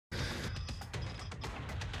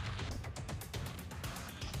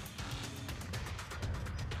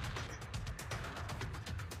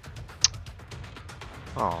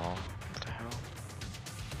Oh, what the hell?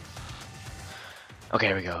 Okay,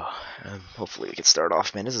 here we go. Hopefully we can start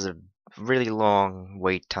off, man. This is a really long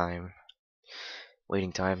waiting time.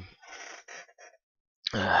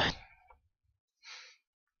 Okay,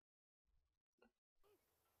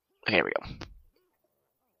 here we go.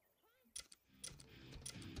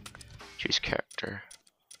 Choose character.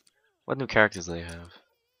 What new characters do they have?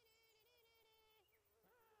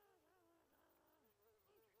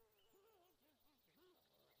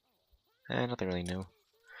 Nothing really new.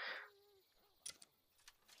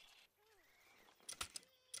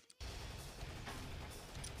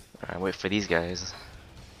 Alright, wait for these guys.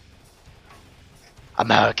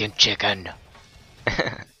 American chicken!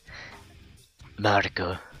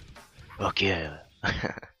 America. Fuck yeah.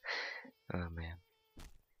 Oh man.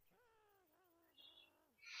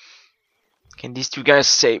 Can these two guys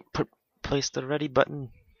say place the ready button?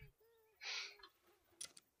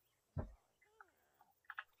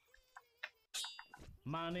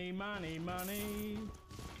 Money, money, money.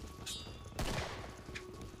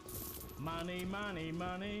 Money, money,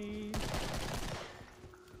 money.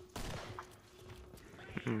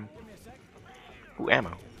 Ooh,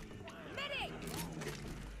 ammo.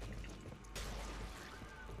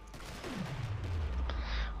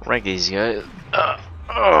 Rank these guys. Oh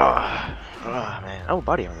man. Oh,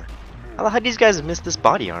 body armor. How the heck these guys missed this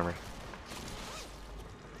body armor?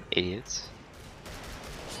 Idiots.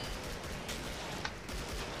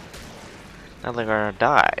 Now they're gonna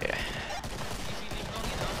die.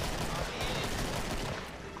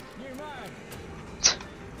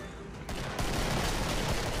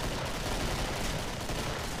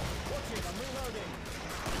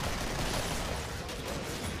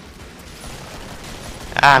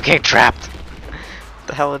 Ah, I'm getting trapped. What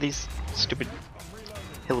the hell are these stupid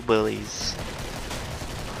hillbillies?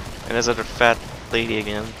 And there's other fat lady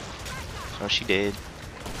again. Oh, she did.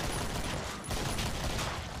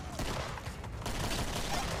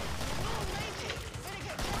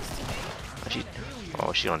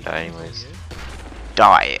 Oh, she don't die anyways.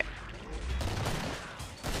 Die.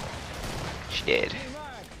 She did.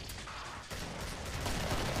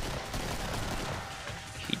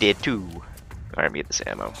 He did too. Alright, let me get this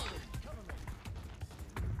ammo.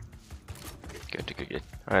 Good. Alright,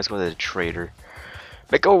 let's go to the trader.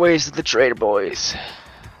 Make our ways to the trader, boys.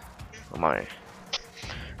 Oh my.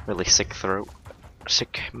 Really sick throat.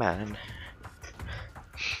 Sick man.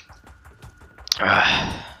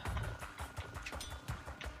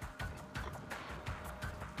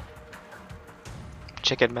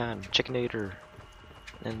 Chicken man, chickenator.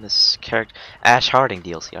 And this character Ash Harding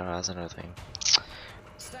DLC. Oh, that's another thing.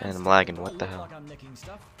 And I'm lagging, what the hell?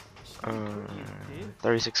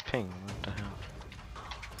 36 ping, what the hell?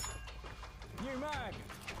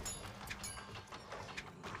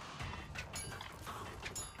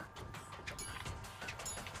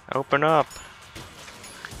 Open up!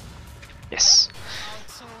 Yes!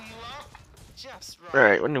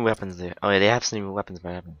 Alright, what new weapons do they? Oh yeah, they have some new weapons, but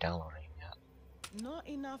I haven't downloaded them yet. Not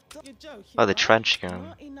enough. You're joking. Oh, the trench gun.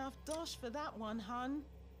 Not enough dosh for that one, hun.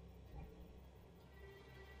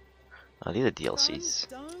 Oh, these are DLCs.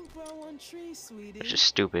 Don't grow on trees, sweetie. They're just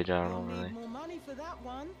stupid, I don't know You'll really. need more money for that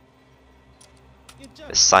one. You're joking.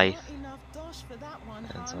 The scythe. Not enough dosh for that one,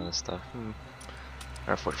 And some hun. other stuff.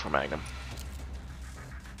 Or 44 Magnum.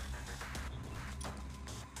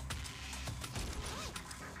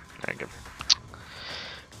 There you go.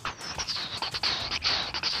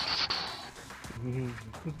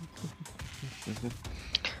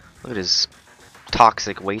 Look at this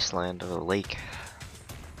toxic wasteland of a lake.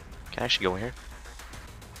 Can I actually go in here?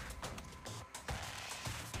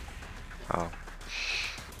 Oh.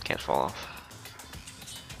 Can't fall off.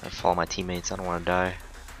 I follow my teammates, I don't want to die.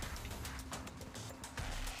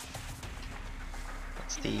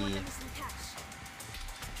 That's the...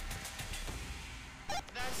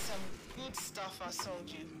 That's some good stuff I sold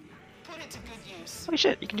you. Put it to good use. Holy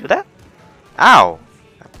shit, you can do that? Ow!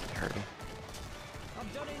 That hurt me.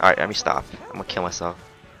 Alright, let me stop. I'm gonna kill myself.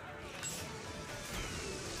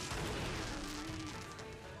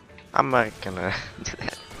 I'm not gonna do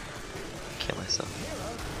that. Kill myself.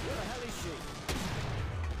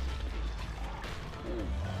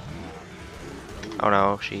 Oh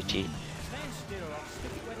no, she cheat.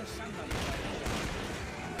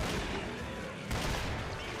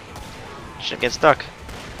 Shit, get stuck.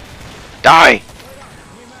 Die!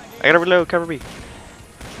 I gotta reload, cover me.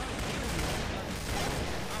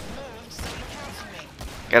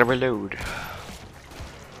 Gotta reload.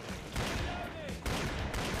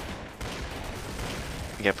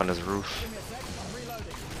 Get up on this roof.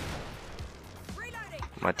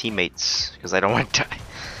 My teammates, because I don't want to die.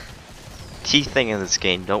 key thing in this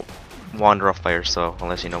game, don't wander off by yourself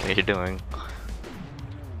unless you know what you're doing.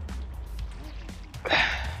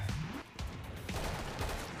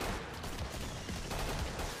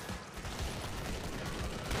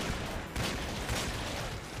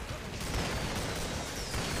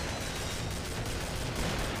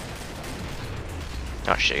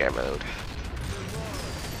 Oh shit, I reload.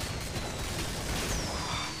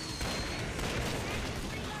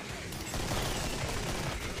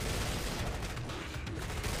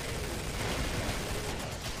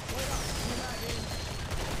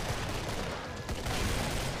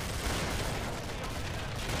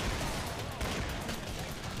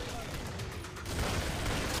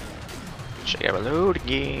 Shit, I reload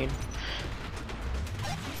again.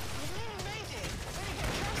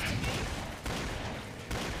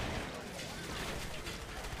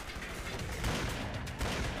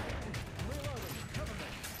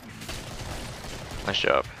 Nice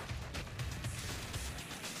job.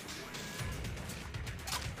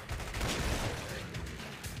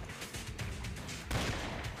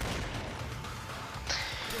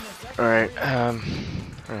 Alright, I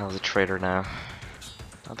don't know, the trader now.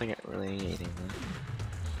 I don't think I really need anything though.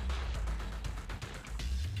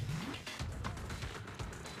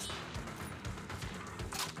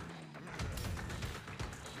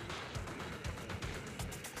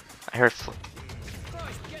 I heard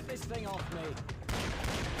Christ, get this thing off me.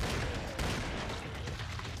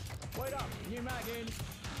 Wait up, new mag in.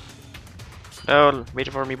 no, wait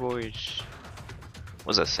for me, boys.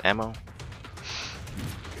 What's this? Ammo?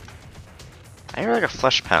 I hear like a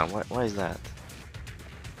flesh pound. What is that?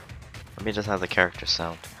 Let me just have the character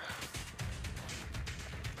sound.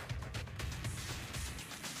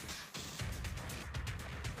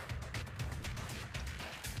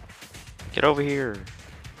 Get over here.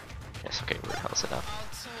 Yes, okay, we're house it up.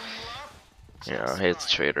 Yeah, hey, it's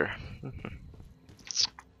trader.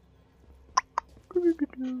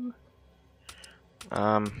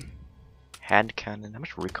 Hand cannon. How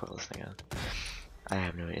much recoil this thing has? I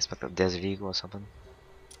have no idea. It's like a Desert Eagle or something.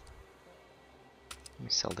 Let me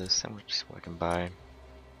sell this. How much what I can buy?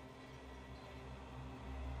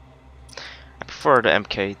 I prefer the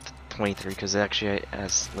MK23 because it actually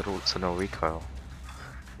has little to no recoil.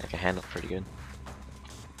 I can handle it pretty good.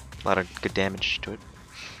 A lot of good damage to it.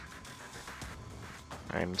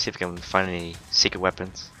 Alright, let me see if I can find any secret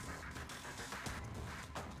weapons.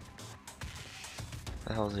 What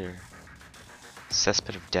the hell is here?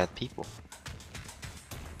 Cesspit of dead people.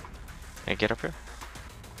 Can I get up here?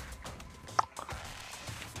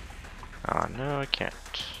 Oh no, I can't.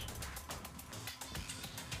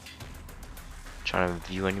 Trying to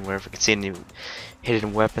view anywhere if I can see any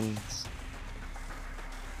hidden weapons.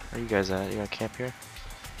 Where are you guys at? You got camp here?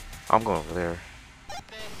 I'm going over there.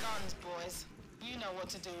 Guns, boys. You know what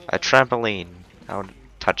to do with A trampoline. How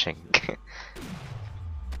touching.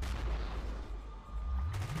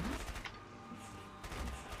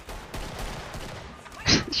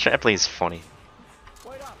 Trampoline is funny.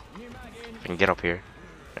 Wait up, new mag in. I can get up here.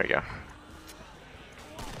 There we go.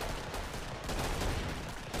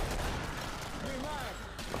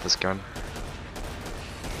 With this gun.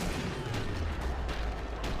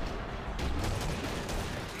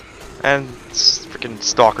 And freaking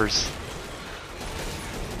stalkers.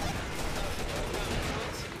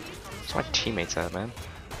 Where's my teammates at, man?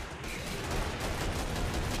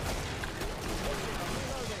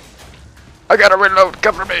 I gotta reload,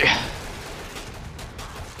 cover me!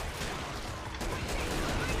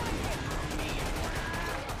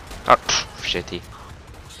 Oh, shitty.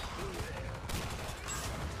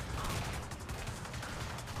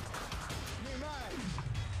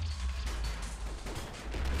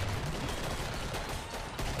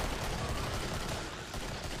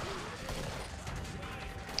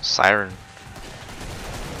 Siren.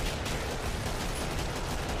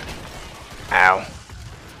 Ow.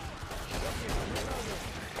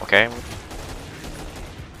 Okay.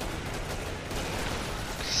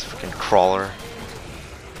 This freaking crawler.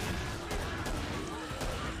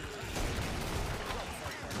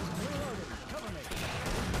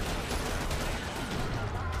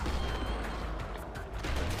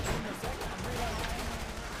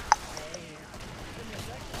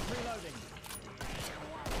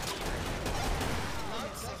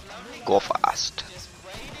 Go fast.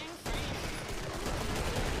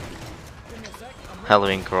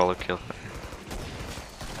 Halloween crawler kill.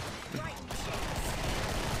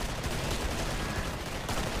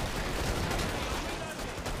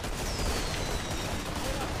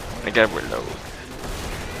 I gotta reload.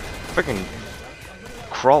 Freaking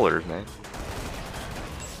crawlers, man.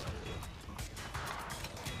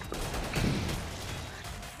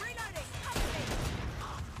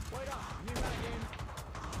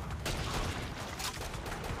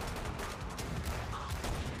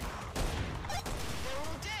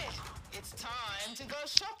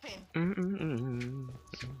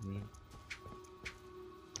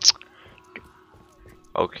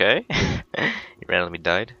 Okay. He randomly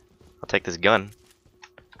died. I'll take this gun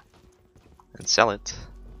and sell it.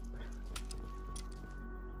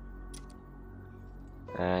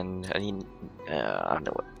 And I need. I don't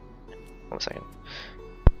know what. 1 second.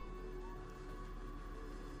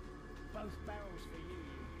 Both barrels for you,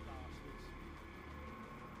 you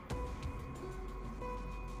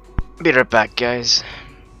bastards. Be right back, guys.